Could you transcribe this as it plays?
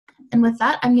And with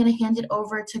that, I'm going to hand it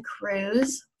over to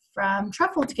Cruz from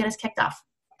Truffle to get us kicked off.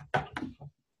 All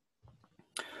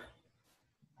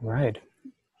right.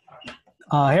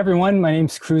 Hey everyone, my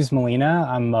name's Cruz Molina.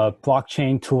 I'm a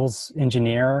blockchain tools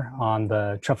engineer on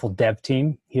the Truffle dev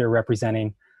team here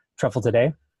representing Truffle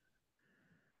today.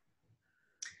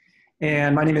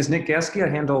 And my name is Nick Gaski. I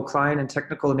handle client and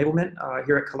technical enablement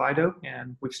here at Kaleido.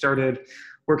 And we've started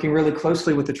working really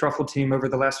closely with the Truffle team over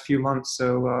the last few months.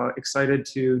 So excited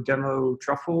to demo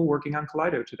Truffle working on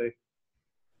Kaleido today.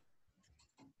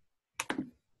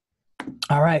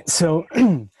 All right, so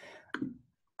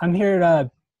I'm here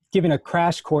giving a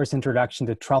crash course introduction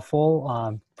to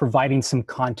Truffle, providing some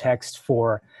context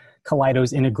for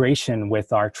Kaleido's integration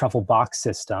with our Truffle box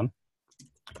system.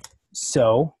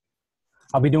 So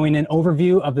I'll be doing an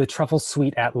overview of the Truffle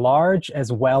suite at large,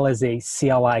 as well as a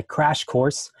CLI crash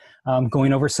course,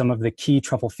 going over some of the key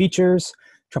Truffle features,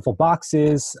 Truffle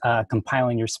boxes,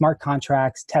 compiling your smart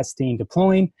contracts, testing,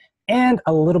 deploying, and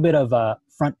a little bit of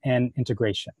front-end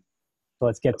integration. So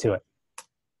let's get to it.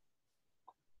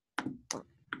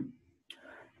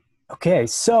 Okay,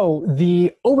 so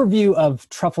the overview of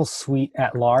Truffle Suite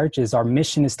at large is our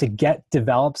mission is to get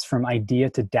develops from idea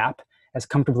to dApp as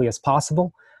comfortably as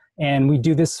possible. And we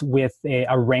do this with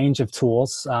a range of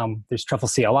tools. There's Truffle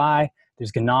CLI,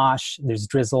 there's Ganache, there's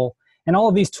Drizzle, and all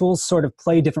of these tools sort of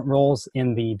play different roles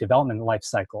in the development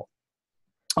lifecycle.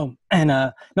 Oh, and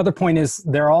another point is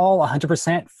they're all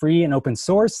 100% free and open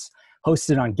source,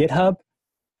 hosted on GitHub.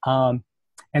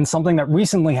 And something that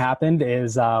recently happened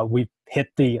is we've hit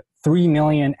the 3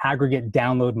 million aggregate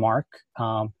download mark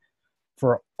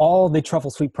for all the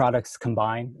Truffle Suite products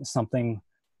combined, something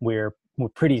we're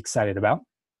pretty excited about.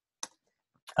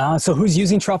 So who's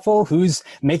using Truffle? Who's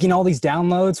making all these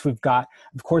downloads? We've got,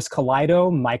 of course,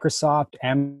 Kaleido, Microsoft,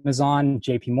 Amazon,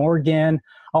 JP Morgan,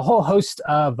 a whole host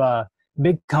of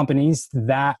big companies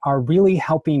that are really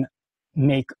helping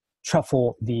make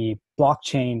Truffle the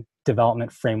blockchain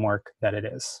development framework that it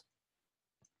is.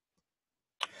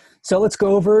 So let's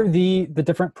go over the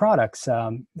different products,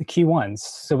 the key ones.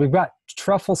 So we've got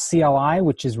Truffle CLI,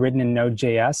 which is written in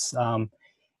Node.js.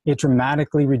 It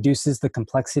dramatically reduces the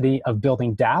complexity of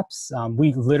building dApps.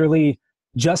 We literally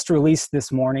just released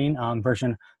this morning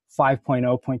version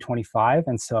 5.0.25,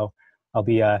 and so I'll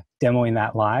be demoing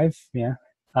that live. Yeah.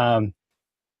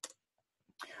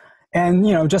 And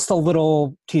you know, just a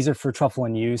little teaser for Truffle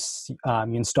in use.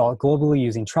 You install it globally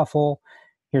using Truffle.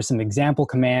 Here's some example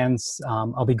commands.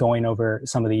 I'll be going over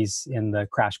some of these in the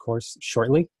crash course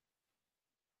shortly.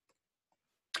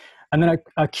 And then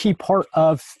a key part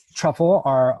of Truffle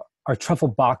are Truffle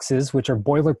boxes, which are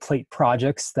boilerplate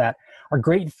projects that are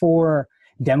great for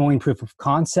demoing proof of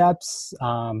concepts,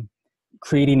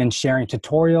 creating and sharing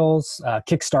tutorials,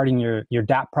 kickstarting your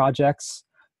dApp projects.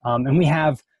 And we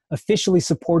have officially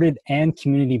supported and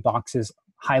community boxes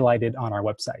highlighted on our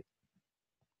website.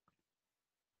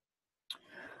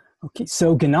 Okay,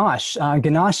 so Ganache.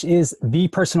 Ganache is the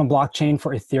personal blockchain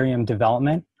for Ethereum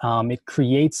development. It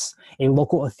creates a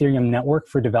local Ethereum network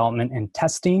for development and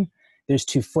testing. There's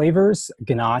two flavors,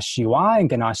 Ganache UI and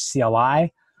Ganache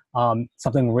CLI.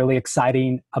 Something really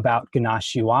exciting about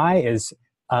Ganache UI is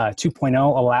 2.0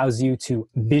 allows you to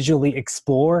visually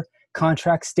explore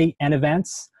contract state and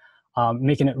events,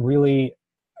 making it really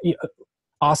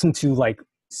awesome to like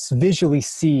visually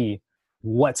see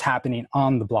what's happening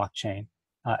on the blockchain.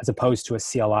 As opposed to a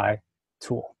CLI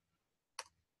tool.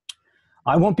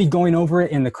 I won't be going over it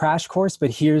in the crash course,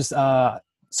 but here's a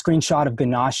screenshot of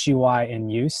Ganache UI in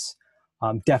use.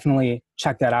 Definitely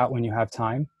check that out when you have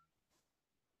time.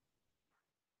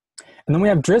 And then we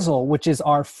have Drizzle, which is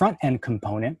our front-end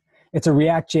component. It's a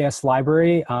React.js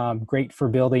library, great for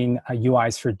building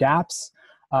UIs for dApps.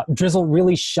 Drizzle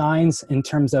really shines in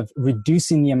terms of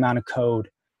reducing the amount of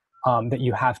code that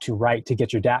you have to write to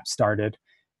get your dApp started.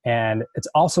 And it's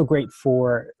also great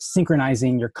for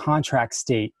synchronizing your contract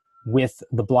state with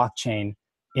the blockchain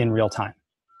in real time.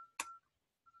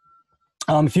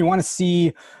 If you want to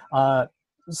see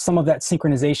some of that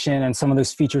synchronization and some of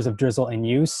those features of Drizzle in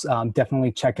use,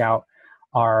 definitely check out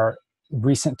our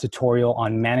recent tutorial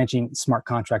on managing smart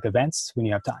contract events when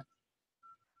you have time.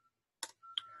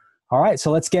 All right,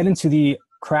 so let's get into the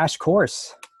crash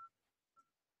course.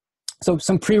 So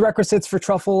some prerequisites for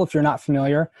Truffle, if you're not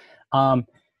familiar.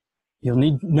 You'll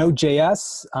need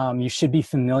Node.js. You should be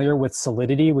familiar with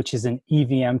Solidity, which is an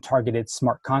EVM-targeted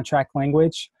smart contract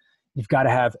language. You've got to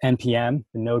have NPM,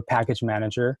 the Node Package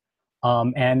Manager,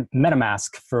 and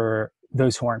MetaMask for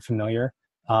those who aren't familiar.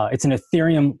 It's an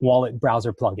Ethereum wallet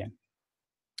browser plugin.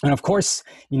 And of course,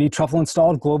 you need Truffle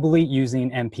installed globally using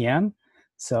NPM.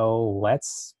 So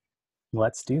let's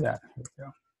do that. Here we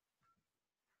go.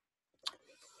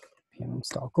 npm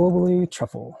install globally,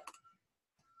 truffle.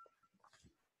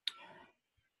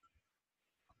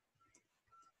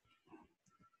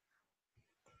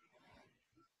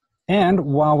 And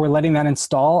while we're letting that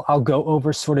install, I'll go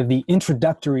over sort of the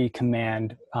introductory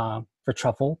command for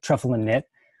Truffle init.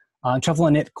 Truffle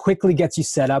init quickly gets you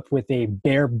set up with a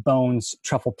bare bones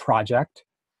Truffle project.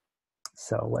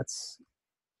 So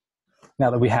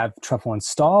now that we have Truffle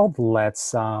installed,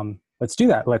 let's do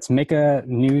that. Let's make a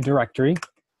new directory.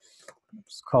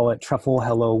 Just call it Truffle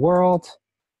Hello World.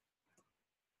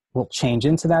 We'll change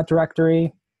into that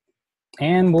directory,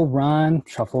 and we'll run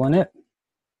Truffle init.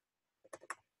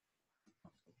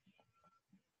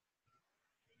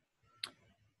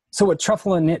 So what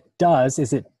Truffle init does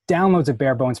is it downloads a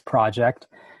bare bones project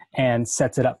and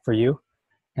sets it up for you.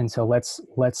 And so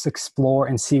let's explore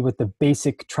and see what the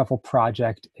basic Truffle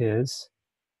project is,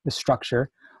 the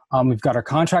structure. We've got our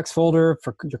contracts folder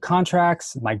for your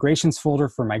contracts, migrations folder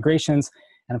for migrations,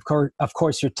 and of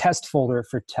course your test folder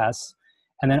for tests.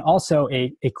 And then also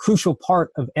a crucial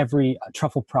part of every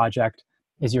Truffle project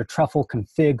is your Truffle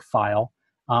config file,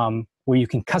 where you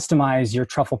can customize your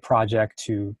Truffle project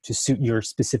to suit your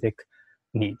specific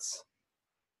needs.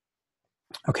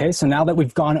 Okay, so now that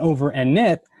we've gone over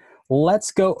init,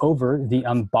 let's go over the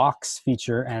unbox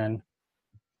feature and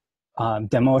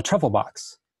demo a Truffle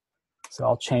box. So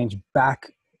I'll change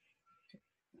back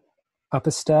up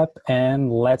a step and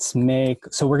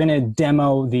so we're gonna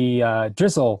demo the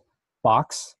drizzle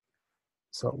box.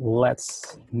 So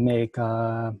let's make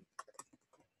a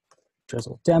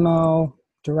drizzle demo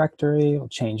directory, we'll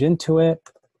change into it,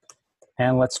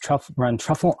 and let's run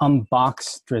truffle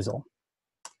unbox drizzle.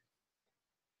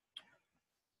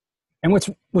 And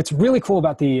what's really cool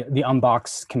about the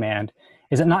unbox command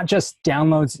is it not just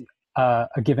downloads a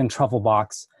given Truffle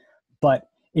box, but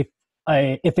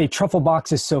if a Truffle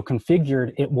box is so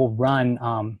configured, it will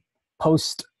run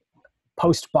post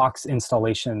box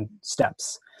installation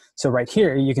steps. So right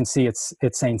here, you can see it's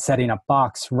saying setting up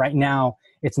box. Right now,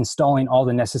 it's installing all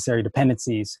the necessary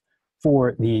dependencies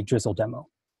for the drizzle demo.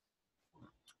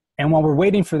 And while we're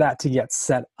waiting for that to get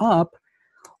set up,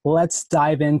 let's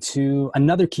dive into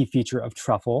another key feature of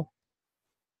Truffle,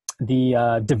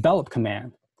 the develop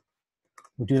command.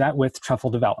 We'll do that with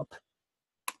truffle develop.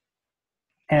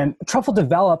 And truffle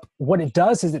develop, what it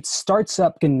does is it starts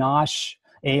up Ganache,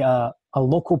 a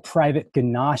local private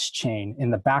Ganache chain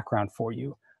in the background for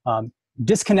you,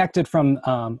 disconnected from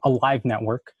a live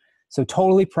network. So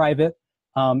totally private,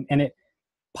 and it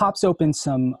pops open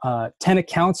some 10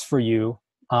 accounts for you.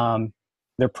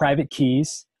 They're private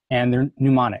keys and they're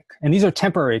mnemonic. And these are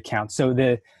temporary accounts, so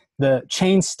the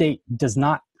chain state does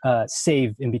not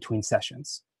save in between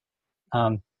sessions.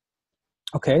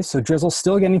 Okay, so Drizzle's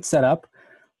still getting set up.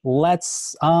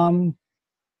 Let's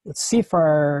see if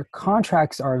our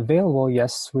contracts are available.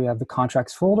 Yes, we have the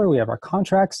contracts folder, we have our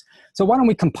contracts. So why don't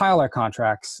we compile our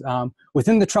contracts?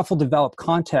 Within the truffle develop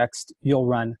context, you'll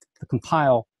run the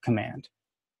compile command.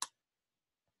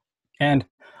 And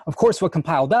of course, what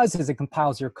compile does is it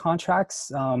compiles your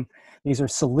contracts. These are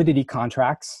Solidity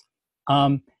contracts.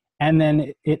 And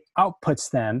then it outputs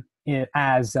them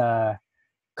as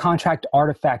contract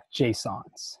artifact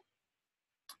JSONs.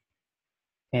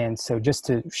 And so just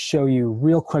to show you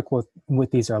real quick what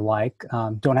these are like,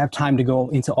 don't have time to go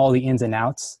into all the ins and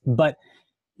outs, but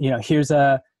here's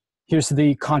the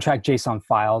contract JSON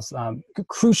files.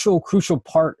 Crucial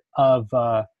part of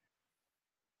a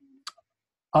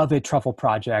Truffle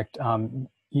project.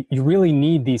 You really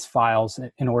need these files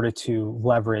in order to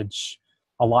leverage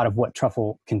a lot of what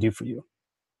Truffle can do for you.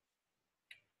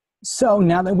 So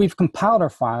now that we've compiled our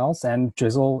files and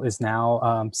Drizzle is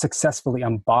now successfully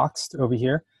unboxed over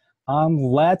here,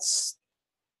 let's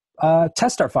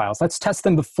test our files. Let's test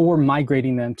them before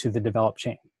migrating them to the develop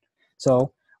chain.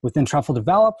 So within Truffle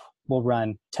develop, we'll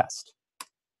run test.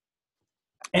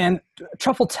 And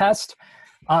Truffle test,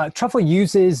 Truffle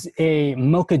uses a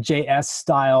Mocha.js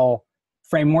style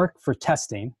framework for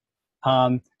testing.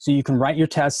 So you can write your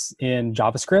tests in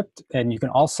JavaScript, and you can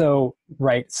also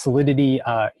write Solidity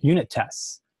unit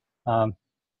tests.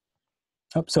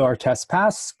 So our tests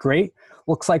pass, great.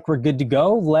 Looks like we're good to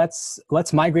go. Let's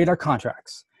migrate our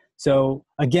contracts. So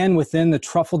again, within the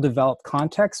Truffle develop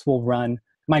context, we'll run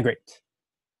migrate.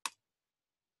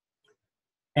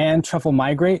 And Truffle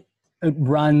migrate, it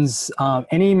runs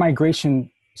any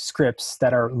migration scripts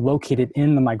that are located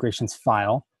in the migrations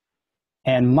file.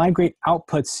 And migrate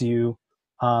outputs you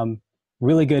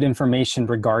really good information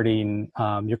regarding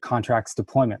your contract's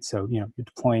deployment. So, you're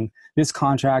deploying this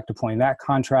contract, deploying that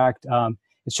contract.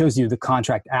 It shows you the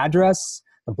contract address,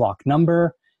 the block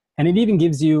number, And it even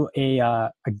gives you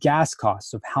a gas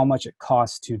cost of how much it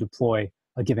costs to deploy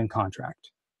a given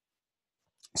contract.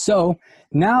 So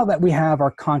now that we have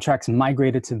our contracts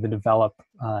migrated to the develop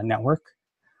network,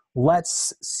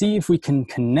 let's see if we can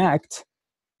connect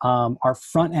our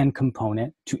front-end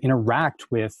component to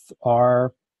interact with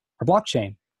our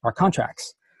blockchain, our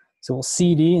contracts. So we'll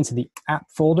cd into the app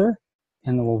folder,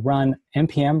 and then we'll run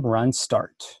npm run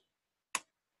start.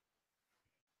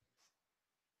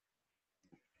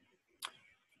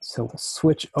 So we'll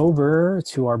switch over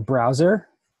to our browser,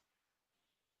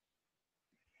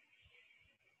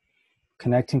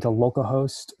 connecting to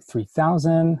localhost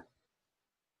 3000.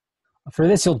 For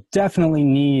this, you'll definitely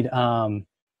need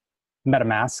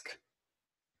MetaMask.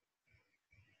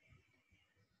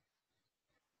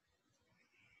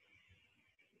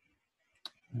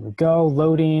 There we go,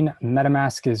 loading.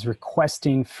 MetaMask is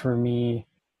requesting for me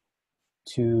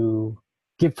to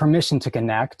give permission to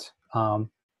connect. So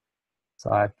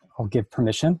I'll give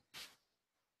permission.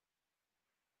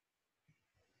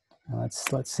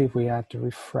 Let's see if we have to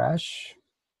refresh.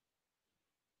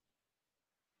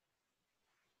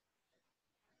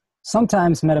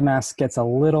 Sometimes MetaMask gets a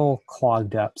little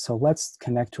clogged up, so let's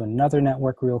connect to another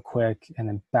network real quick and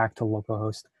then back to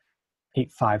localhost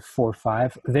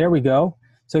 8545. There we go.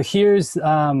 So here's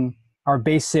our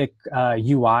basic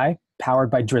UI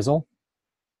powered by Drizzle.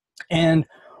 And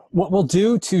what we'll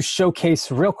do to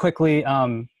showcase real quickly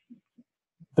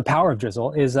the power of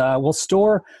Drizzle is we'll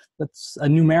store a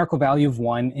numerical value of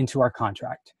 1 into our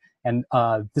contract. And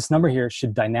this number here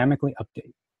should dynamically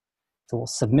update. So we'll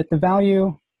submit the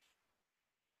value,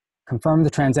 confirm the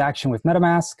transaction with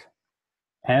MetaMask,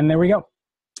 and there we go.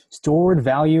 Stored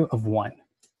value of 1.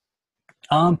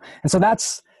 And so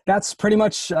that's pretty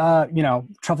much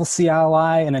Truffle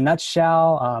CLI in a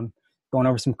nutshell. Going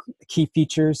over some key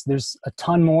features. There's a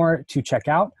ton more to check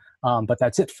out, but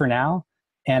that's it for now.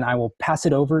 And I will pass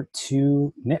it over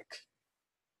to Nick.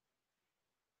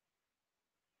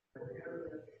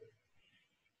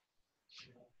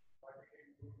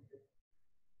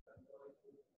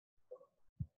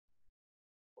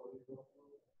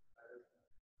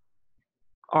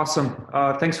 Awesome.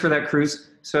 Thanks for that, Cruz.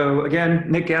 So again,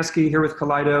 Nick Gaski here with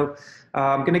Kaleido.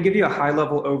 I'm going to give you a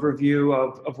high-level overview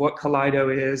of what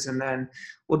Kaleido is, and then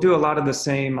we'll do a lot of the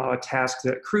same tasks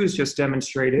that Cruz just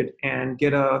demonstrated and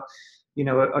get a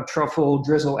Truffle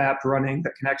Drizzle app running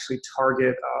that can actually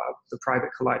target the private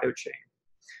Kaleido chain.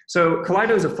 So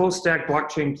Kaleido is a full-stack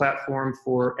blockchain platform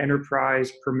for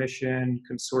enterprise permission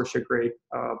consortia-grade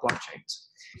blockchains.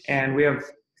 And we have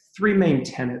 3 main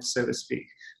tenets, so to speak.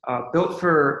 Built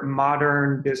for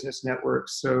modern business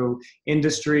networks, so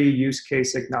industry use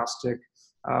case agnostic,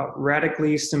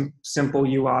 radically simple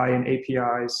UI and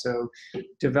APIs, so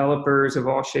developers of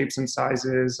all shapes and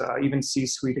sizes, even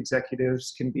C-suite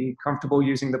executives can be comfortable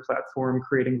using the platform,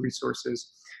 creating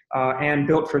resources, and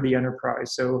built for the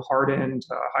enterprise, so hardened,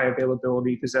 high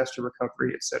availability, disaster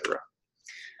recovery, etc.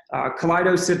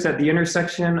 Kaleido sits at the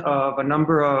intersection of a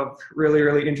number of really,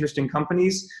 really interesting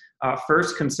companies.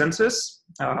 First, Consensus,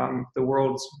 the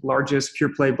world's largest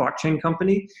pure play blockchain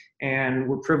company. And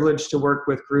we're privileged to work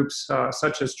with groups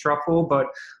such as Truffle, but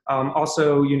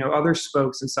also other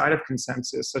spokes inside of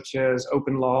Consensus, such as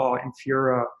OpenLaw,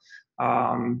 Infura,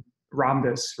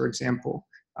 Rhombus, for example.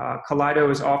 Kaleido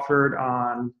is offered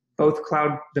on both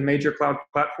the major cloud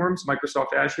platforms,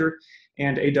 Microsoft Azure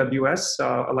and AWS,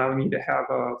 allowing you to have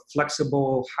a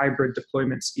flexible hybrid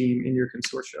deployment scheme in your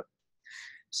consortia.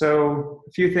 So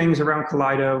a few things around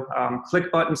Kaleido: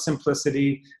 click button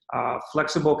simplicity,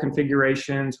 flexible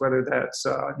configurations, whether that's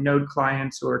node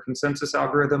clients or consensus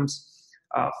algorithms,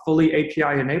 fully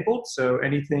API enabled. So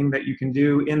anything that you can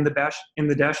do in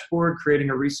the dashboard, creating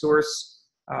a resource,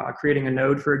 creating a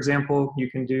node, for example, you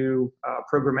can do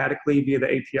programmatically via the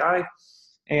API.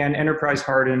 And enterprise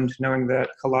hardened, knowing that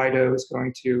Kaleido is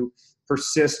going to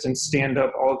persist and stand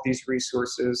up all of these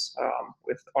resources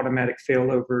with automatic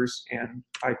failovers and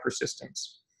high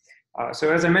persistence.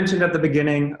 So as I mentioned at the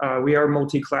beginning, we are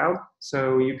multi-cloud.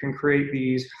 So you can create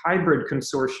these hybrid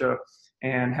consortia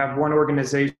and have one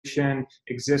organization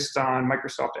exist on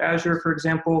Microsoft Azure, for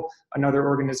example, another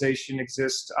organization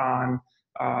exists on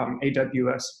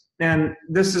AWS. And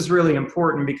this is really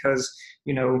important because,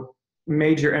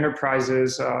 major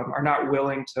enterprises are not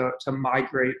willing to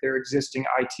migrate their existing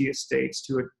IT estates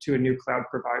to a new cloud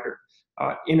provider.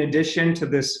 In addition to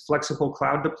this flexible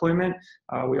cloud deployment,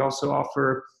 we also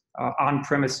offer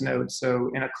on-premise nodes. So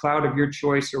in a cloud of your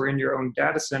choice or in your own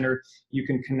data center, you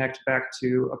can connect back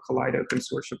to a Kaleido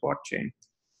consortia blockchain.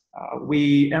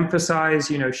 We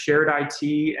emphasize, shared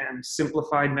IT and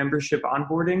simplified membership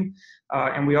onboarding,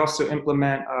 and we also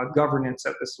implement governance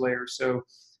at this layer. So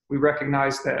we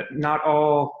recognize that not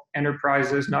all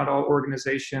enterprises, not all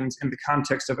organizations in the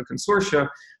context of a consortia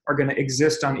are going to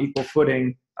exist on equal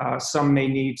footing. Some may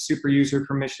need super user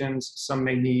permissions, some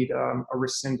may need a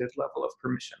rescinded level of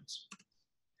permissions.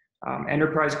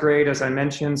 Enterprise grade, as I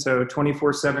mentioned, so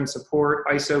 24/7 support,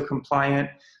 ISO compliant,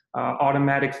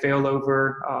 automatic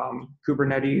failover,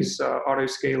 Kubernetes, auto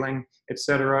scaling,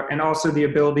 etc. And also the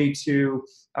ability to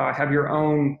have your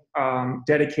own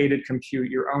dedicated compute,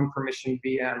 your own permission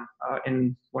VM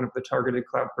in one of the targeted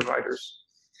cloud providers.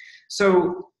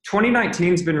 So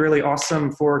 2019 has been really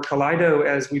awesome for Kaleido,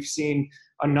 as we've seen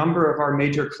a number of our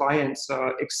major clients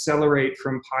accelerate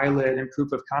from pilot and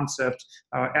proof of concept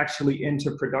actually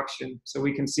into production. So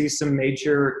we can see some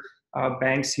major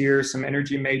banks here, some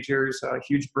energy majors,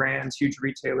 huge brands, huge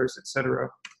retailers, et cetera.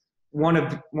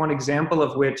 One example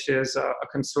of which is a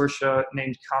consortia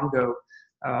named Comgo,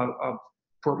 a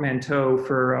portmanteau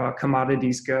for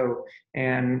Commodities Go.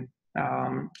 And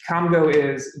Comgo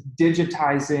is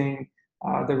digitizing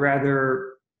the rather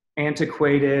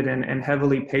antiquated and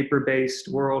heavily paper-based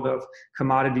world of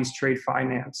commodities trade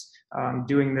finance,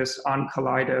 doing this on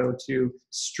Kaleido to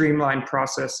streamline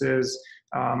processes,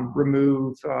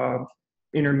 remove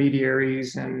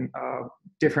intermediaries and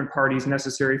different parties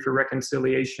necessary for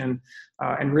reconciliation,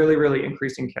 and really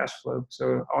increasing cash flow.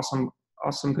 So awesome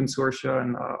consortia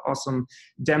and awesome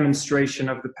demonstration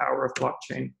of the power of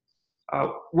blockchain.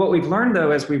 What we've learned,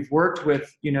 though, as we've worked with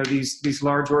these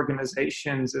large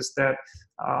organizations, is that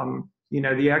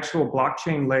the actual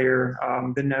blockchain layer,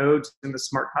 the nodes and the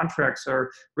smart contracts are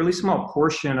really small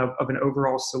portion of an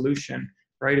overall solution,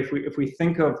 right? If we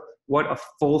think of what a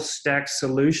full stack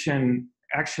solution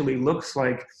actually looks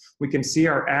like, we can see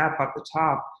our app at the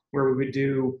top where we would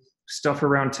do stuff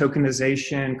around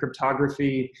tokenization,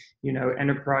 cryptography,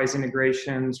 enterprise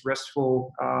integrations,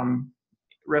 RESTful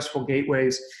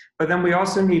gateways. But then we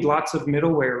also need lots of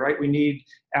middleware, right? We need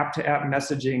app-to-app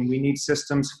messaging. We need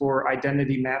systems for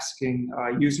identity masking,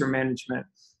 user management.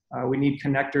 We need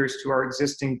connectors to our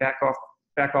existing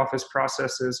back office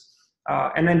processes.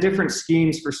 And then different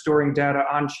schemes for storing data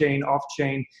on-chain,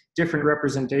 off-chain, different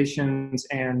representations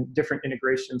and different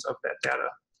integrations of that data.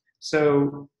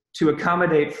 So to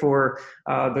accommodate for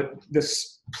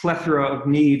this plethora of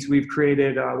needs, we've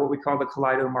created what we call the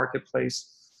Kaleido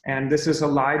Marketplace. And this is a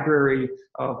library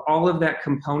of all of that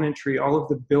componentry, all of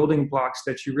the building blocks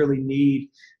that you really need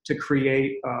to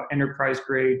create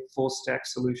enterprise-grade full-stack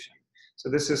solution. So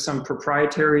this is some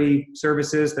proprietary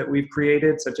services that we've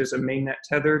created, such as a mainnet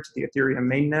tether to the Ethereum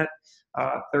mainnet,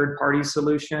 third-party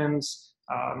solutions,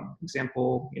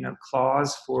 example,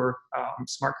 Clause for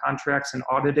smart contracts and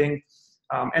auditing,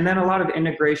 and then a lot of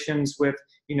integrations with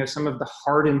some of the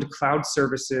hardened cloud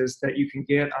services that you can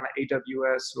get on an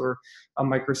AWS or a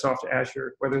Microsoft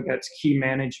Azure, whether that's key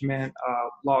management,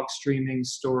 log streaming,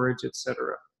 storage,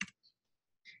 etc.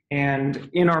 And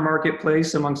in our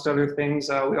marketplace, amongst other things,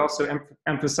 we also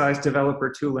emphasize developer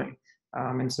tooling.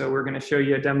 And so we're going to show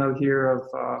you a demo here of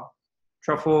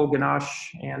Truffle,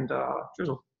 Ganache, and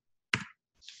Drizzle.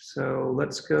 So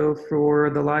let's go for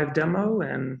the live demo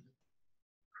and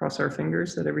cross our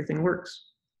fingers that everything works.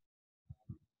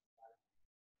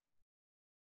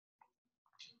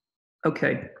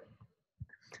 Okay.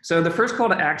 So the first call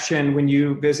to action when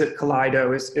you visit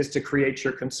Kaleido is to create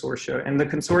your consortia. And the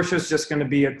consortia is just going to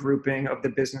be a grouping of the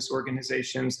business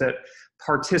organizations that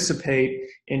participate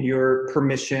in your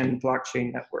permission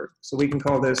blockchain network. So we can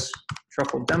call this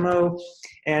Truffle Demo.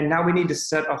 And now we need to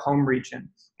set a home region.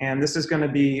 And this is going to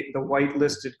be the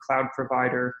whitelisted cloud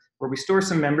provider where we store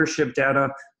some membership data,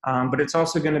 but it's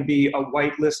also going to be a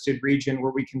whitelisted region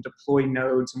where we can deploy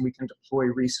nodes and we can deploy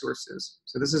resources.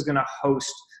 So this is going to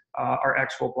host our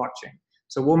actual blockchain.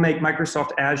 So we'll make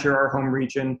Microsoft Azure our home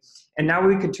region. And now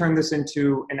we could turn this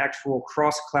into an actual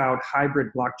cross-cloud hybrid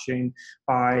blockchain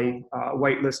by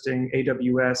whitelisting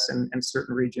AWS and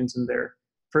certain regions in there.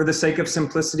 For the sake of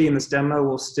simplicity in this demo,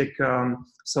 we'll stick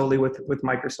solely with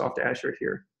Microsoft Azure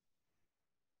here.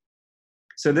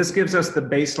 So this gives us the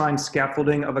baseline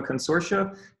scaffolding of a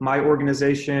consortia. My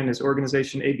organization is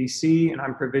organization ABC, and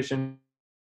I'm provisioned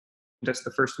as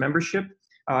the first membership.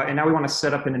 And now we want to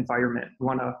set up an environment. We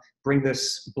want to bring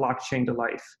this blockchain to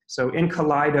life. So in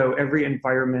Kaleido, every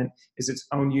environment is its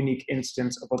own unique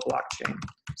instance of a blockchain.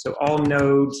 So all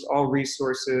nodes, all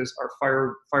resources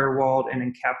are firewalled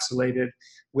and encapsulated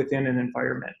within an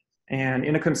environment. And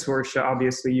in a consortia,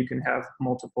 obviously, you can have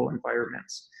multiple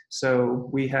environments. So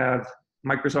we have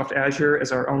Microsoft Azure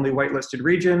as our only whitelisted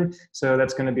region. So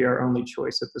that's going to be our only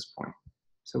choice at this point.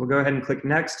 So we'll go ahead and click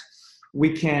next.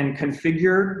 We can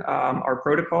configure our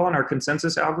protocol and our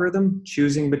consensus algorithm,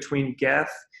 choosing between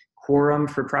Geth, Quorum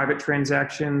for private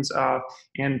transactions,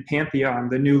 and Pantheon,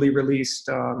 the newly released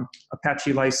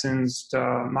Apache licensed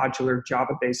modular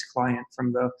Java-based client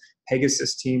from the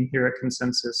Pegasus team here at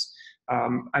Consensus. I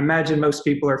imagine most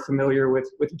people are familiar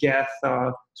with Geth,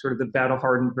 sort of the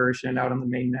battle-hardened version out on the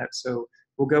mainnet. So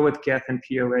we'll go with Geth and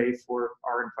POA for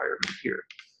our environment here.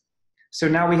 So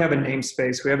now we have a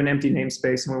namespace. We have an empty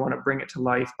namespace, and we want to bring it to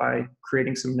life by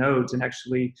creating some nodes and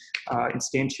actually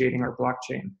instantiating our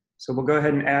blockchain. So we'll go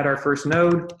ahead and add our first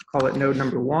node, call it node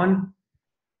number 1.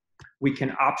 We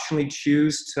can optionally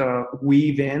choose to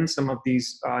weave in some of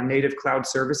these native cloud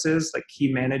services like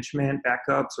key management,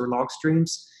 backups, or log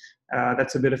streams.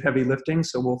 That's a bit of heavy lifting,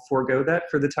 so we'll forego that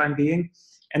for the time being.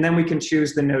 And then we can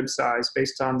choose the node size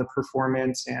based on the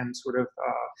performance and sort of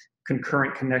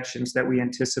concurrent connections that we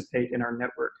anticipate in our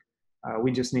network.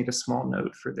 We just need a small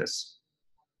node for this.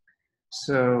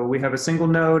 So we have a single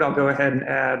node. I'll go ahead and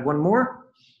add one more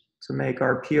to make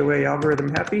our POA algorithm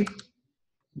happy.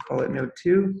 Call it node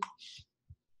 2.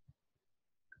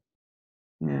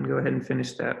 And go ahead and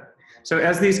finish that. So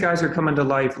as these guys are coming to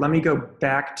life, let me go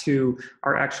back to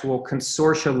our actual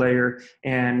consortia layer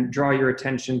and draw your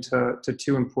attention to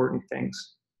 2 important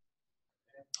things.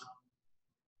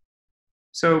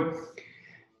 So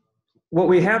what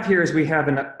we have here is we have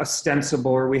an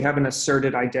ostensible, or we have an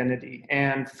asserted identity.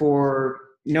 And for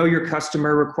know your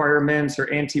customer requirements or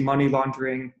anti-money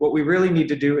laundering, what we really need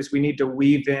to do is we need to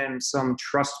weave in some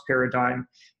trust paradigm.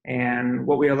 And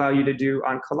what we allow you to do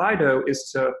on Kaleido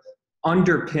is to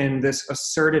underpin this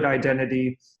asserted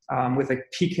identity with a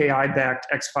PKI-backed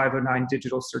X509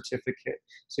 digital certificate.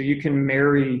 So you can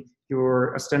marry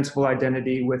your ostensible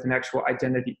identity with an actual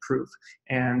identity proof.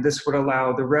 And this would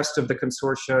allow the rest of the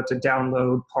consortia to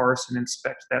download, parse, and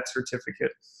inspect that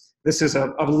certificate. This is a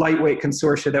lightweight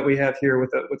consortia that we have here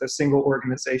with a single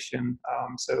organization.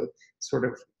 So sort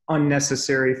of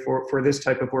unnecessary for this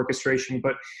type of orchestration.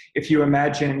 But if you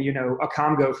imagine, a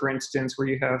Congo, for instance, where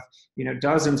you have,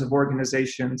 dozens of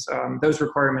organizations, those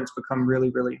requirements become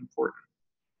really, really important.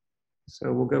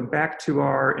 So we'll go back to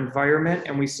our environment,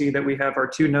 and we see that we have our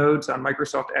 2 nodes on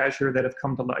Microsoft Azure that have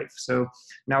come to life. So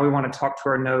now we want to talk to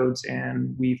our nodes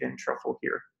and weave in Truffle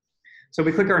here. So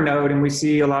we click our node, and we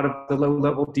see a lot of the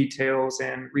low-level details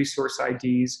and resource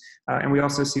IDs, and we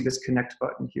also see this connect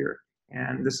button here.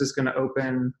 And this is going to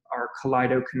open our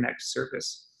Kaleido Connect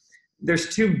service.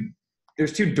 There's two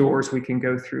doors we can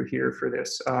go through here for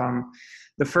this.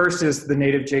 The first is the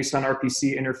native JSON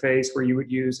RPC interface, where you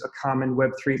would use a common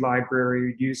Web3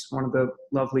 library, use one of the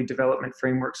lovely development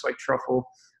frameworks like Truffle.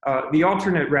 The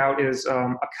alternate route is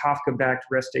a Kafka-backed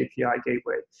REST API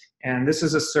gateway. And this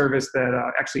is a service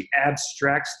that actually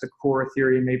abstracts the core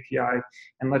Ethereum API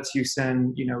and lets you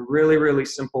send really, really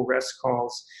simple REST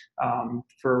calls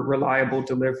for reliable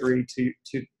delivery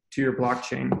to your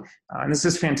blockchain. And this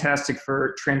is fantastic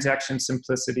for transaction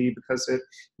simplicity because it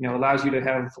allows you to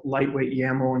have lightweight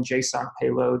YAML and JSON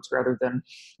payloads rather than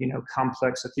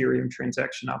complex Ethereum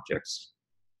transaction objects.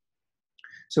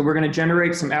 So we're going to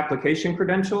generate some application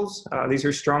credentials. These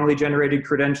are strongly generated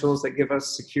credentials that give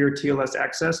us secure TLS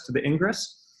access to the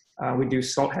ingress. We do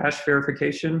salt hash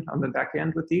verification on the back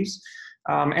end with these.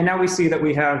 And now we see that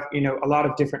we have a lot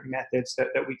of different methods that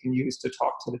we can use to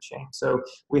talk to the chain. So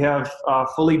we have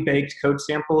fully baked code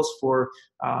samples for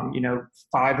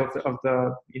 5 of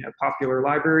the popular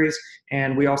libraries,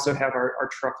 and we also have our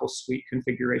Truffle suite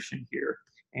configuration here.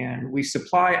 And we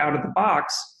supply out of the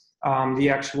box the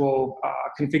actual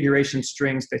configuration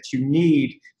strings that you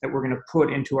need that we're going to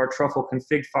put into our Truffle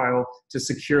config file to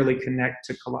securely connect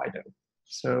to Kaleido.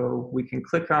 So we can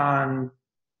click on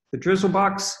the drizzle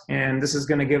box, and this is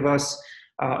going to give us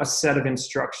a set of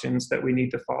instructions that we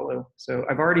need to follow. So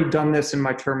I've already done this in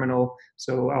my terminal,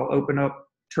 so I'll open up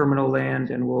terminal land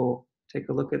and we'll take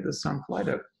a look at this on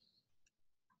Kaleido.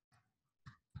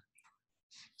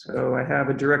 So I have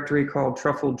a directory called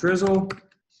Truffle Drizzle.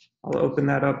 I'll open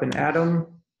that up in Atom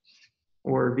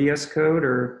or VS Code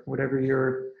or whatever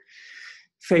your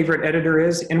favorite editor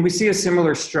is, and we see a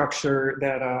similar structure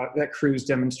that Cruz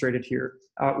demonstrated here.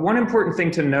 One important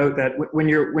thing to note that when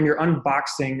you're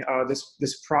unboxing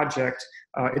this project,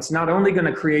 it's not only going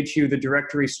to create you the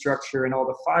directory structure and all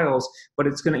the files, but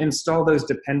it's going to install those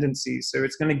dependencies. So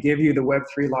it's going to give you the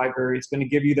Web3 library. It's going to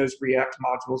give you those React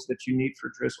modules that you need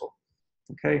for Drizzle.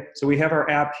 Okay, so we have our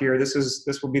app here.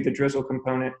 This will be the Drizzle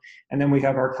component, and then we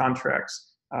have our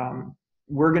contracts.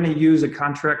 We're going to use a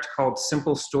contract called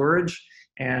Simple Storage,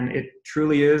 and it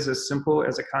truly is as simple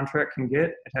as a contract can get.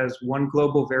 It has one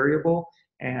global variable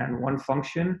and one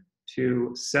function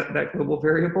to set that global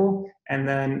variable, and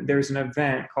then there's an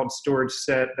event called storage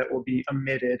set that will be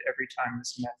emitted every time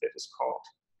this method is called.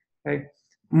 Okay.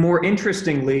 More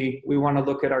interestingly, we want to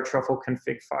look at our Truffle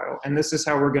config file, and this is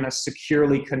how we're going to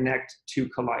securely connect to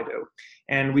Kaleido.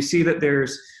 And we see that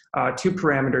there's two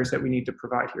parameters that we need to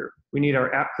provide here. We need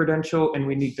our app credential, and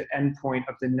we need the endpoint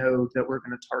of the node that we're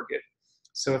going to target.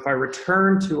 So if I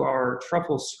return to our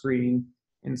Truffle screen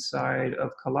inside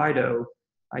of Kaleido,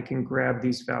 I can grab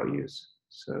these values.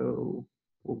 So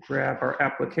we'll grab our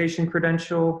application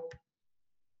credential,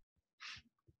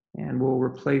 and we'll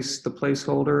replace the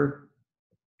placeholder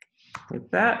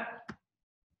with that.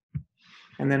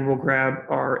 And then we'll grab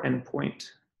our endpoint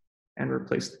and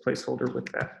replace the placeholder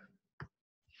with that.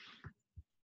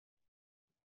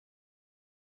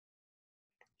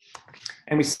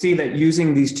 And we see that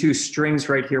using these two strings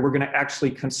right here, we're going to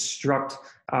actually construct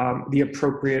the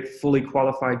appropriate fully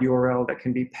qualified URL that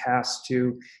can be passed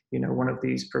to, one of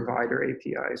these provider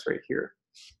APIs right here.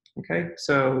 Okay,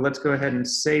 so let's go ahead and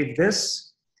save this.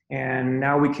 And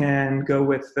now we can go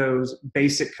with those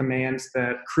basic commands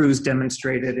that Cruz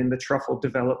demonstrated in the Truffle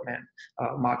development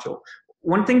module.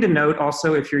 One thing to note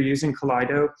also, if you're using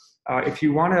Kaleido, if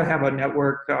you want to have a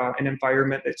network, an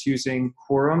environment that's using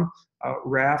Quorum,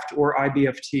 Raft, or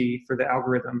IBFT for the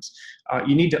algorithms,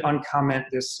 you need to uncomment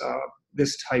this,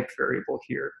 this type variable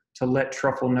here to let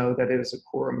Truffle know that it is a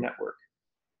Quorum network.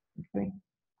 Okay.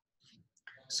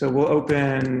 So we'll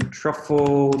open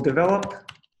Truffle develop,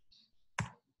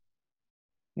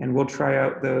 and we'll try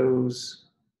out those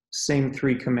same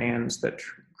three commands that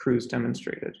Cruz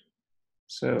demonstrated.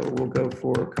 So we'll go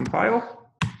for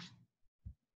compile.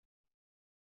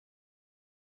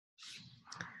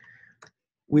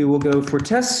 We will go for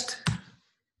test.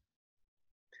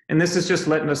 And this is just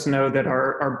letting us know that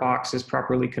our box is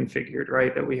properly configured,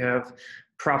 right? That we have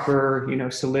proper,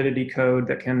 Solidity code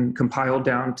that can compile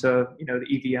down to,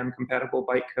 the EVM compatible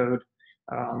bytecode.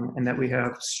 And that we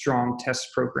have strong test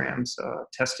programs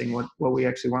testing what we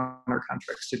actually want our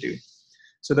contracts to do.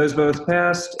 So those both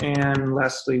passed, and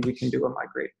lastly, we can do a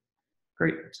migrate.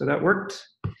 Great, so that worked.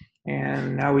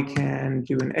 And now we can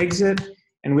do an exit,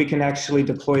 and we can actually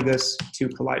deploy this to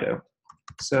Kaleido.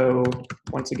 So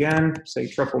once again, say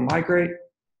Truffle migrate,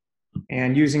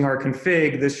 and using our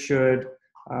config, this should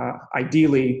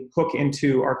ideally hook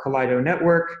into our Kaleido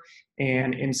network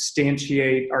and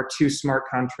instantiate our two smart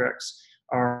contracts,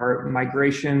 our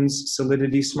migrations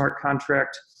Solidity smart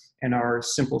contract and our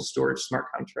simple storage smart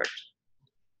contract.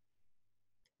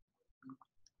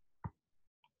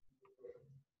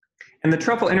 And the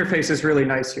Truffle interface is really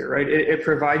nice here, right? It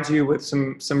provides you with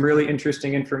some really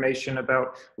interesting information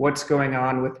about what's going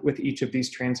on with each of these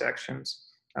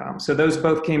transactions. So those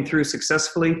both came through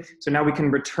successfully. So now we can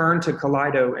return to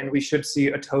Kaleido, and we should see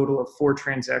a total of 4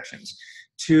 transactions.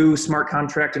 2 smart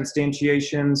contract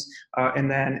instantiations, and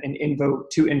then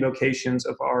 2 invocations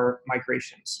of our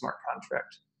migration smart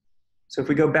contract. So if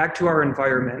we go back to our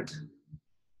environment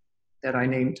that I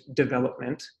named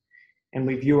development, and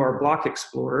we view our block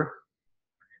explorer,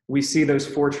 we see those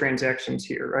 4 transactions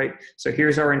here, right? So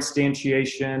here's our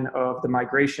instantiation of the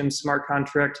migration smart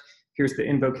contract. Here's the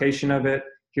invocation of it.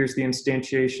 Here's the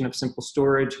instantiation of simple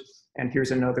storage. And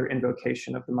here's another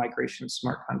invocation of the migration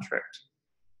smart contract.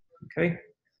 Okay.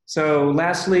 So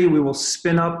lastly, we will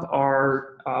spin up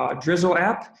our Drizzle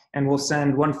app, and we'll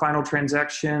send one final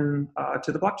transaction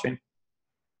to the blockchain.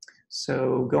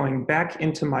 So going back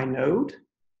into my node,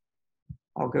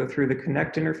 I'll go through the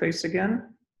connect interface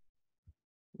again,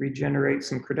 regenerate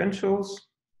some credentials.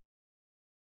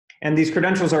 And these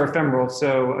credentials are ephemeral,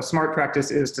 so a smart practice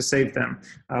is to save them.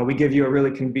 We give you a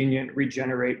really convenient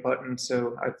regenerate button,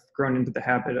 so I've grown into the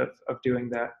habit of doing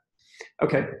that.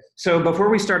 Okay, so before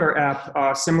we start our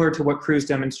app, similar to what Cruz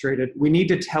demonstrated, we need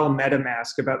to tell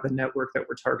MetaMask about the network that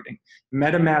we're targeting.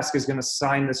 MetaMask is going to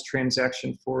sign this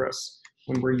transaction for us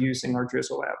when we're using our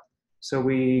Drizzle app. So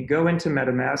we go into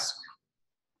MetaMask,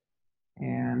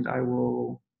 and I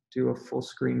will do a full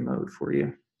screen mode for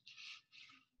you.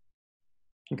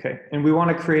 Okay, and we want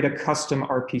to create a custom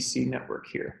RPC network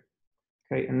here.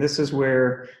 Okay, and this is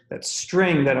where that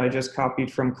string that I just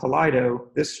copied from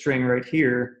Kaleido, this string right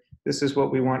here, this is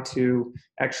what we want to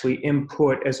actually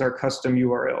input as our custom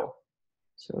URL.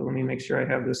 So let me make sure I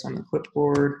have this on the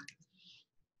clipboard.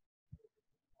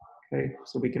 Okay,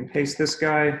 so we can paste this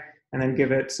guy and then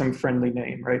give it some friendly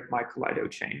name, right? My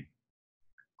Kaleido chain.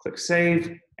 Click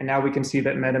save, and now we can see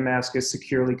that MetaMask is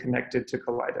securely connected to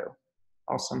Kaleido.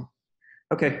 Awesome.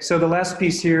 Okay, so the last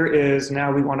piece here is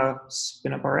now we want to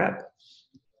spin up our app.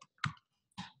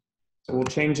 So we'll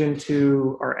change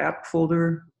into our app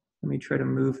folder. Let me try to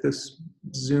move this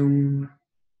zoom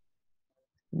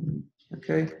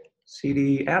Okay,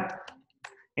 cd app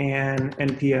and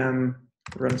npm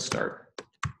run start.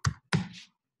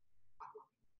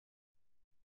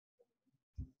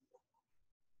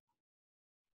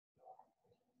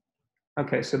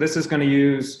 Okay, so this is going to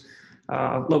use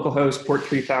localhost port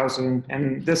 3000,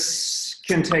 and this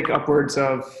can take upwards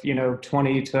of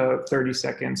 20 to 30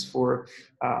 seconds for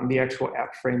the actual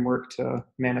app framework to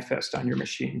manifest on your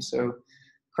machine. So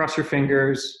cross your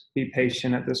fingers, be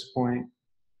patient at this point,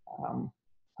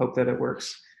 hope that it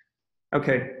works.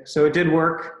 Okay, so it did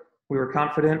work. We were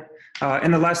confident.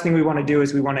 And the last thing we want to do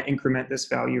is we want to increment this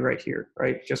value right here,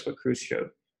 right? Just what Cruz showed.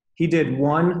 He did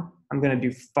 1, I'm going to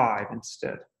do 5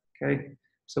 instead. Okay,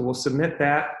 so we'll submit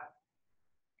that.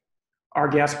 Our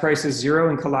gas price is 0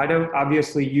 in Kaleido.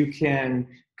 Obviously, you can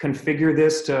configure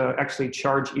this to actually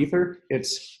charge Ether.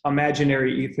 It's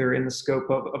imaginary Ether in the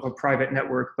scope of a private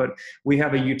network, but we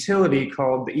have a utility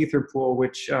called the Ether pool,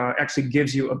 which actually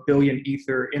gives you 1 billion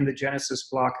Ether in the Genesis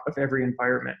block of every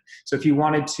environment. So if you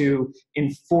wanted to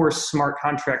enforce smart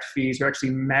contract fees or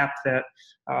actually map that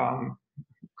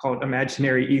called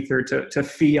imaginary Ether to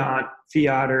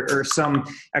fiat or some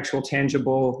actual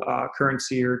tangible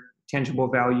currency or tangible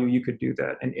value, you could do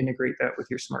that and integrate that with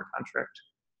your smart contract.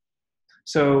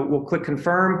 So we'll click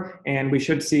confirm, and we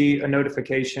should see a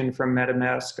notification from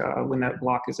MetaMask when that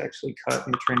block is actually cut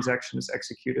and the transaction is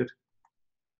executed.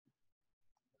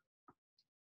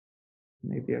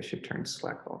 Maybe I should turn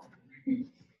Slack off.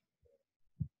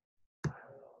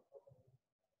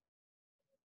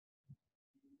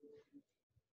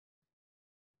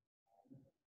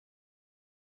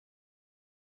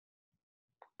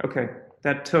 Okay,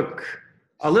 that took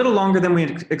a little longer than we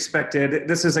expected.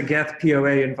 This is a Geth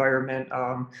POA environment,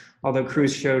 although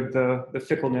Cruz showed the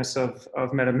fickleness of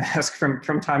MetaMask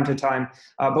from time to time.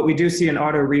 But we do see an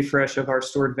auto refresh of our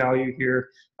stored value here,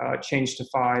 changed to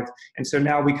 5. And so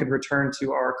now we could return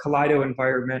to our Kaleido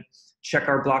environment, check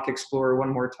our block explorer one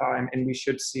more time, and we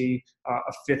should see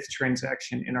a 5th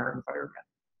transaction in our environment.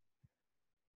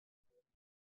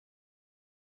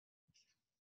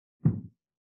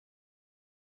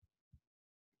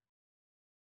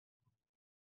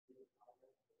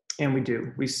 And we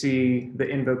do. We see the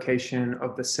invocation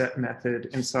of the set method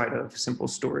inside of simple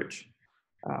storage.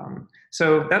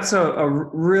 So that's a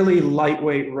really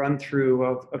lightweight run through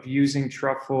of using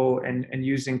Truffle and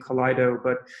using Kaleido,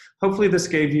 but hopefully this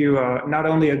gave you not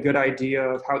only a good idea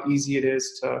of how easy it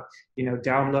is to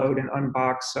download and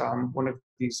unbox one of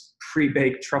these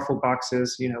pre-baked Truffle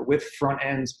boxes with front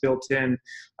ends built in,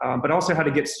 but also how to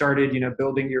get started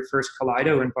building your first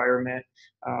Kaleido environment,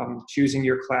 choosing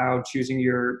your cloud, choosing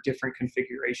your different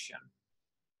configuration.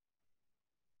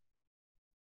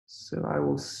 So I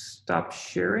will stop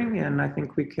sharing, and I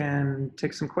think we can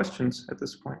take some questions at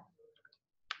this point.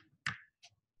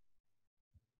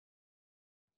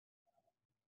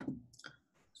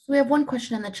 So we have one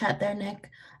question in the chat there, Nick.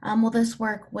 Will this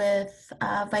work with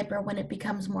Viper when it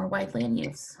becomes more widely in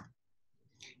use?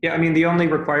 Yeah, I mean, the only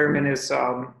requirement is,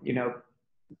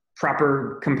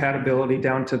 proper compatibility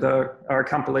down to our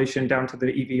compilation down to the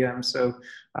EVM. So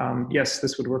yes,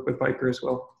 this would work with Viper as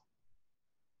well.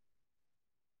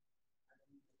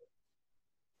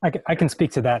 I can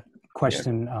speak to that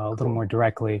question a little more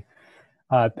directly.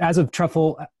 As of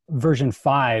Truffle version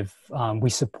 5,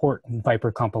 we support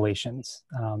Viper compilations.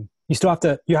 You have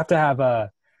to have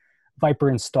a Viper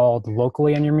installed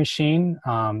locally on your machine.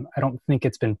 I don't think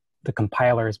the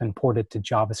compiler has been ported to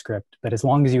JavaScript, but as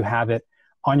long as you have it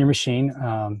on your machine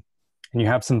and you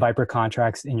have some Viper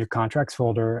contracts in your contracts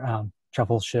folder,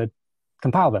 Truffle should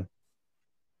compile them.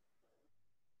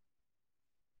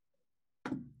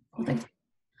 Thanks.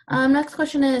 Next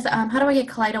question is, how do I get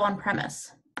Kaleido on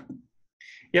premise?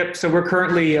 Yep, so we're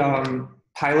currently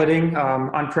piloting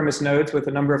on-premise nodes with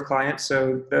a number of clients.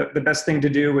 So the best thing to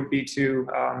do would be to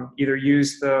either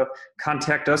use the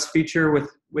contact us feature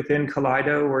within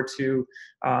Kaleido or to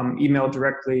email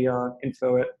directly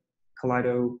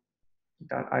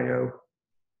info@kaleido.io.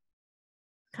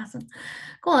 Awesome.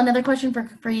 Cool. Another question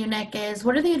for you, Nick, is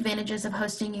what are the advantages of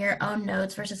hosting your own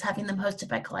nodes versus having them hosted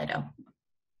by Kaleido?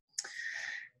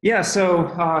 Yeah, so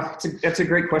that's a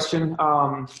great question.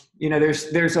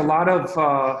 There's a lot of,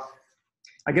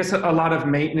 I guess, a lot of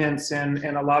maintenance and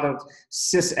a lot of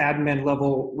sysadmin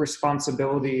level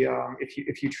responsibility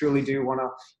if you truly do want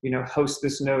to host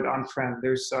this node on-prem.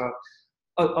 There's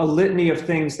a litany of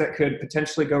things that could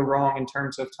potentially go wrong in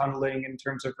terms of tunneling, in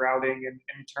terms of routing, and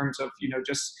in terms of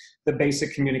just the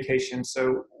basic communication.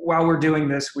 So while we're doing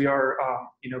this, we are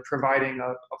providing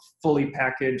a fully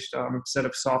packaged set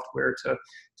of software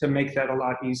to make that a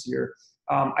lot easier.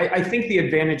 I think the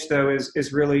advantage though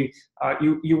is really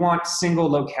you want single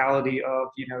locality of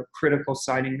critical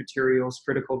signing materials,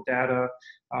 critical data,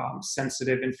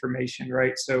 sensitive information,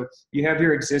 right? So you have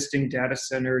your existing data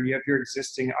center, you have your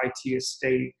existing IT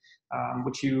estate,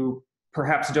 which you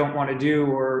perhaps don't want to do,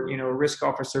 or a risk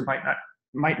officer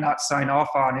might not sign off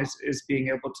on, is being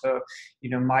able to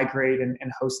migrate and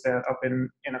host that up in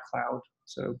a cloud.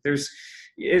 So I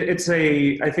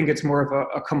think it's more of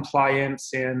a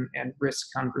compliance and risk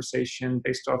conversation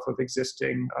based off of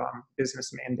existing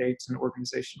business mandates and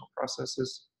organizational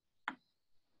processes.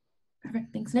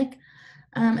 Perfect, thanks, Nick.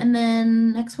 And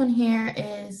then next one here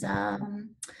is, how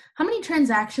many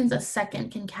transactions a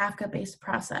second can Kafka-based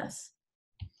process?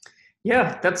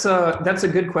 Yeah, that's a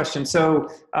good question. So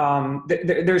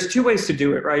there's two ways to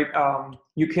do it, right?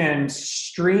 You can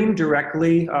stream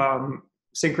directly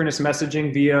synchronous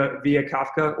messaging via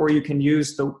Kafka, or you can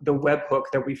use the webhook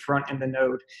that we front in the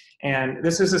node. And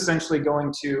this is essentially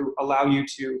going to allow you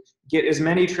to get as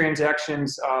many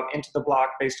transactions into the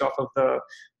block based off of the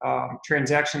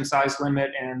transaction size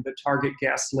limit and the target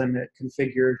gas limit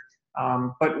configured.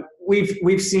 But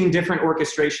we've seen different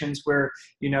orchestrations where,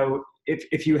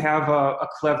 if you have a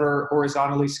clever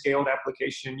horizontally scaled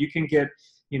application, you can get,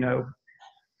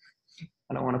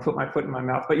 I don't want to put my foot in my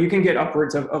mouth, but you can get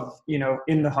upwards of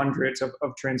in the hundreds of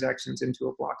transactions into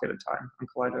a block at a time on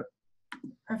Kaleido.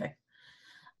 Perfect.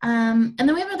 And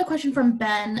then we have another question from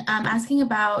Ben asking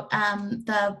about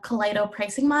the Kaleido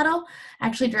pricing model. I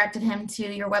actually directed him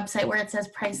to your website where it says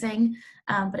pricing,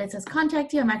 but it says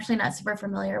contact you. I'm actually not super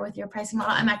familiar with your pricing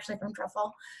model. I'm actually from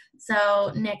Truffle.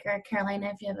 So Nick or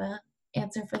Carolina, if you have an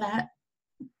answer for that.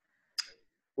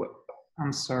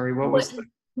 I'm sorry,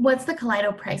 What's the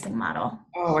Kaleido pricing model?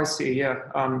 Oh, I see. Yeah.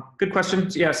 Good question.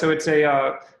 Yeah. So it's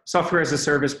a software as a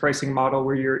service pricing model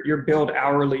where you're billed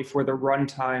hourly for the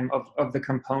runtime of the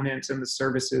components and the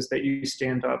services that you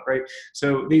stand up, right?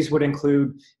 So these would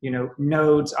include,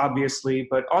 nodes, obviously,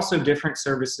 but also different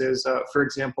services. For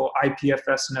example,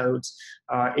 IPFS nodes,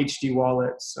 HD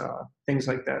wallets, things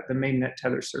like that, the mainnet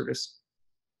tether service.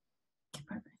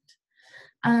 Perfect.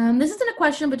 This isn't a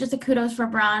question, but just a kudos for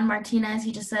Bron Martinez.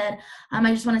 He just said,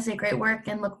 I just want to say great work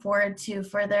and look forward to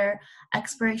further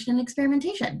exploration and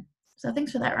experimentation. So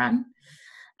thanks for that, Ron.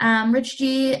 Rich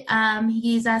G,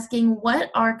 he's asking, what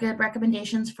are good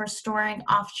recommendations for storing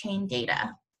off-chain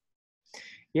data?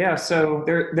 Yeah, so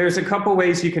there's a couple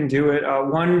ways you can do it.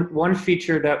 One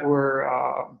feature that we're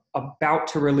about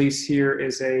to release here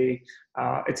is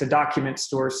it's a document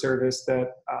store service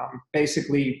that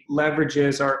basically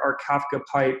leverages our Kafka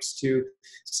pipes to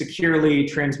securely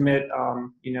transmit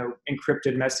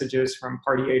encrypted messages from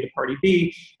party A to party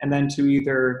B, and then to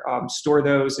either store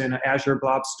those in Azure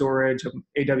Blob Storage,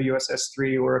 AWS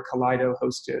S3, or a Kaleido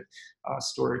hosted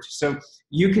storage. So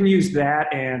you can use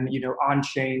that, and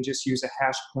on-chain just use a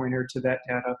hash pointer to that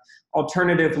data.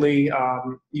 Alternatively,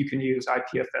 you can use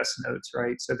IPFS nodes,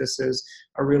 right? So this is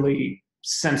a really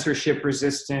censorship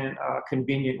resistant,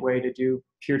 convenient way to do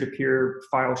peer-to-peer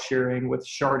file sharing with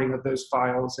sharding of those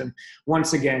files. And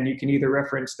once again, you can either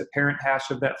reference the parent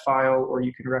hash of that file, or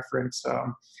you can reference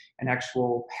an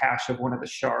actual hash of one of the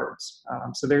shards.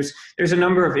 So there's a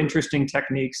number of interesting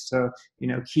techniques to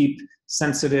keep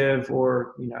sensitive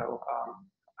or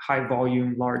high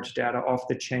volume large data off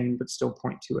the chain, but still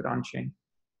point to it on chain.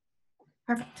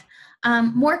 Perfect.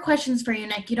 More questions for you,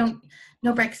 Nick.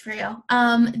 No breaks for you.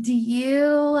 Do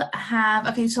you have,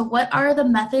 okay, so what are the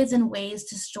methods and ways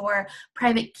to store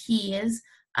private keys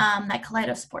that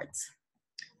Kaleido supports?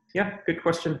 Yeah, good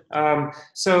question.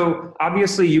 So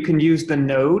obviously you can use the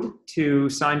node to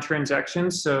sign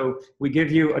transactions. So we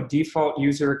give you a default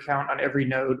user account on every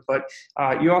node, but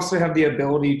you also have the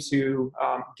ability to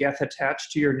geth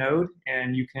attach to your node,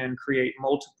 and you can create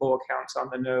multiple accounts on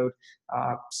the node,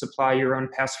 supply your own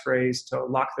passphrase to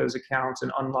lock those accounts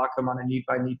and unlock them on a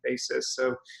need-by-need basis.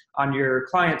 So on your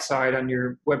client side, on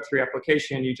your Web3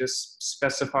 application, you just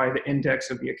specify the index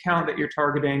of the account that you're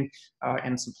targeting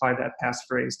and supply that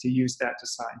passphrase to use that to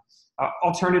sign.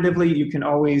 Alternatively, you can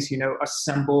always,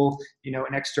 assemble,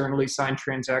 an externally signed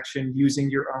transaction using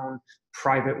your own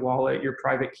private wallet, your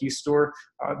private key store.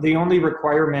 The only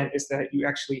requirement is that you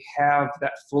actually have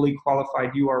that fully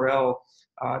qualified URL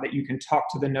that you can talk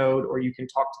to the node, or you can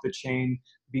talk to the chain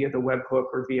via the webhook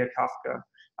or via Kafka.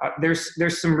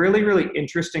 There's some really, really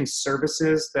interesting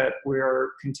services that we're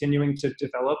continuing to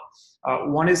develop.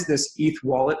 One is this ETH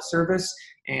wallet service.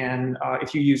 And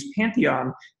if you use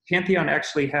Pantheon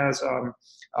actually has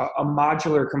a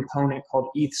modular component called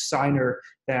ETH Signer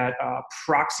that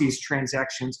proxies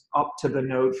transactions up to the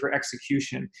node for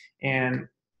execution. And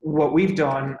what we've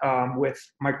done with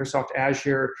Microsoft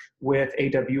Azure, with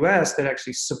AWS, that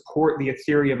actually support the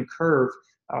Ethereum curve,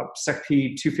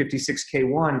 SecP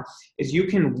 256K1, is you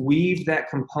can weave that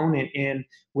component in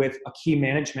with a key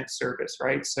management service,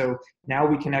 right? So now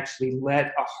we can actually let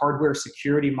a hardware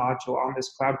security module on this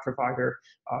cloud provider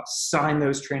sign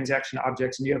those transaction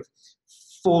objects, and you have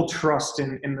full trust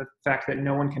in the fact that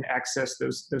no one can access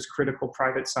those critical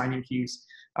private signing keys.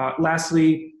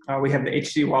 Lastly, we have the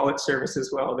HD wallet service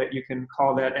as well, that you can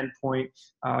call that endpoint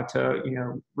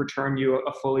to return you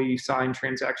a fully signed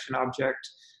transaction object.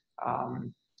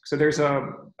 So there's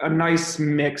a nice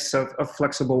mix of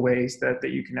flexible ways that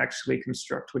you can actually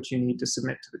construct what you need to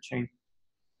submit to the chain.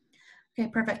 Okay,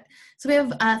 perfect. So we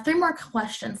have 3 more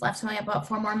questions left. So we have about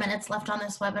 4 more minutes left on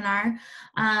this webinar.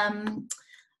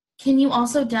 Can you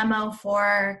also demo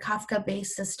for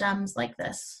Kafka-based systems like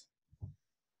this?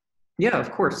 Yeah,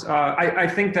 of course. I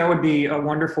think that would be a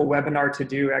wonderful webinar to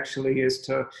do, actually, is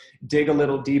to dig a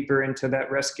little deeper into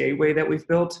that REST gateway that we've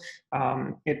built.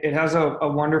 It has a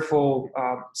wonderful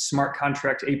smart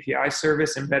contract API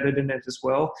service embedded in it as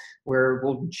well, where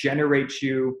we'll generate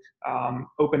you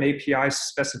open API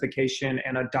specification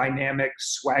and a dynamic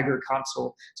Swagger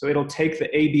console. So it'll take the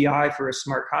ABI for a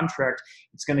smart contract.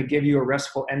 It's going to give you a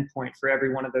RESTful endpoint for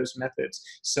every one of those methods.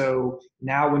 So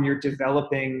now when you're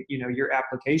developing, your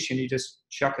application, you just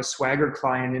chuck a Swagger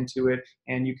client into it,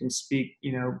 and you can speak,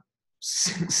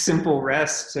 simple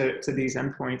REST to these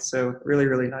endpoints. So really,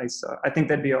 really nice. I think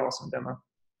that'd be an awesome demo.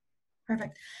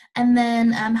 Perfect. And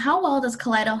then how well does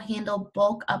Kaleido handle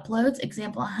bulk uploads,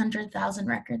 example 100,000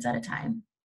 records at a time?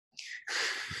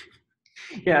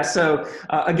 Yeah, so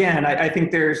again, I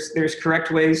think there's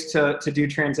correct ways to do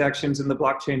transactions in the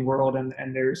blockchain world,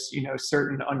 and there's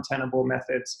certain untenable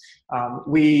methods.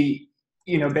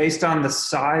 Based on the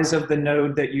size of the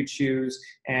node that you choose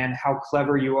and how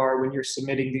clever you are when you're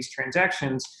submitting these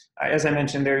transactions, as I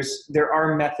mentioned, there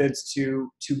are methods to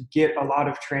get a lot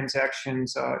of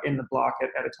transactions in the block at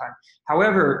a time.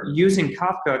 However, using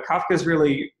Kafka is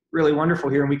really, really wonderful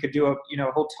here, and we could do a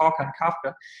whole talk on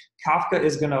Kafka. Kafka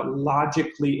is going to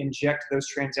logically inject those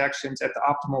transactions at the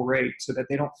optimal rate so that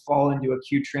they don't fall into a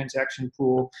queue transaction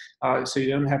pool, so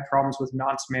you don't have problems with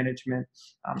nonce management.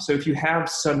 So if you have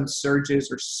sudden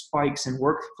surges or spikes in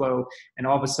workflow, and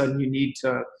all of a sudden you need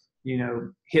to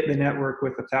hit the network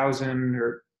with 1,000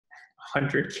 or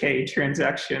 100K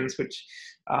transactions, which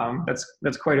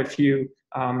that's quite a few.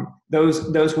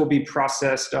 Those will be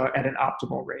processed at an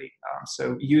optimal rate.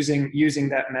 So using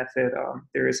that method,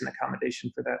 there is an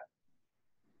accommodation for that.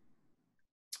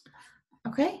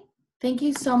 Okay, thank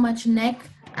you so much, Nick,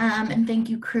 and thank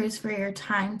you, Cruz, for your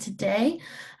time today.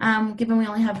 Given we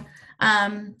only have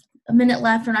a minute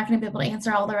left, we're not going to be able to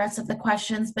answer all the rest of the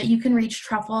questions, but you can reach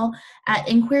Truffle at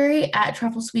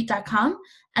inquiry@trufflesuite.com.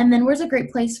 And then where's a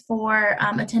great place for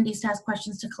attendees to ask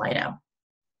questions to Kaleido?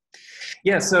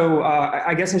 Yeah, so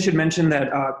I guess I should mention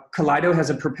that Kaleido has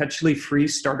a perpetually free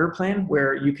starter plan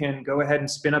where you can go ahead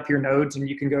and spin up your nodes, and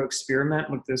you can go experiment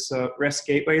with this REST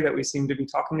gateway that we seem to be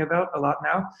talking about a lot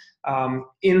now.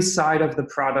 Inside of the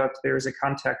product, there's a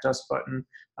contact us button.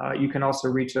 You can also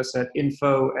reach us at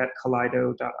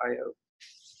info@kaleido.io.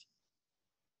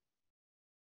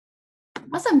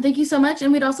 Awesome, thank you so much.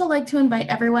 And we'd also like to invite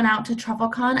everyone out to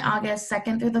TruffleCon August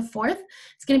 2nd through the 4th.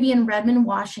 It's going to be in Redmond,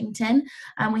 Washington.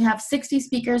 We have 60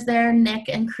 speakers there. Nick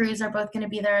and Cruz are both going to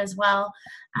be there as well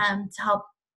to help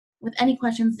with any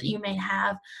questions that you may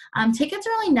have. Tickets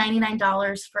are only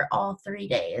 $99 for all 3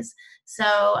 days.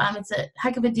 So it's a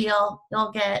heck of a deal.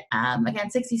 You'll get, again,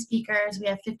 60 speakers. We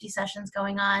have 50 sessions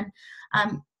going on.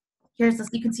 You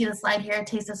can see the slide here, a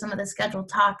taste of some of the scheduled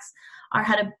talks are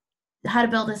how to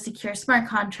build a secure smart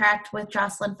contract with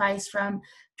Jocelyn Feiss from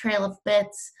Trail of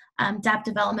Bits, dApp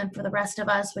development for the rest of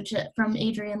us, which from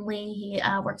Adrian Lee, he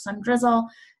works on Drizzle,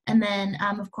 and then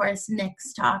of course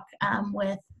Nick's talk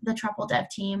with the Truffle dev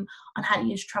team on how to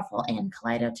use Truffle and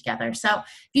Kaleido together. So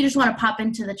if you just want to pop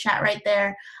into the chat right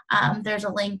there, there's a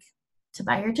link to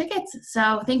buy your tickets.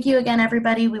 So thank you again,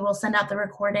 everybody. We will send out the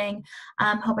recording.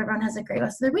 Hope everyone has a great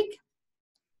rest of their week.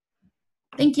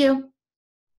 Thank you.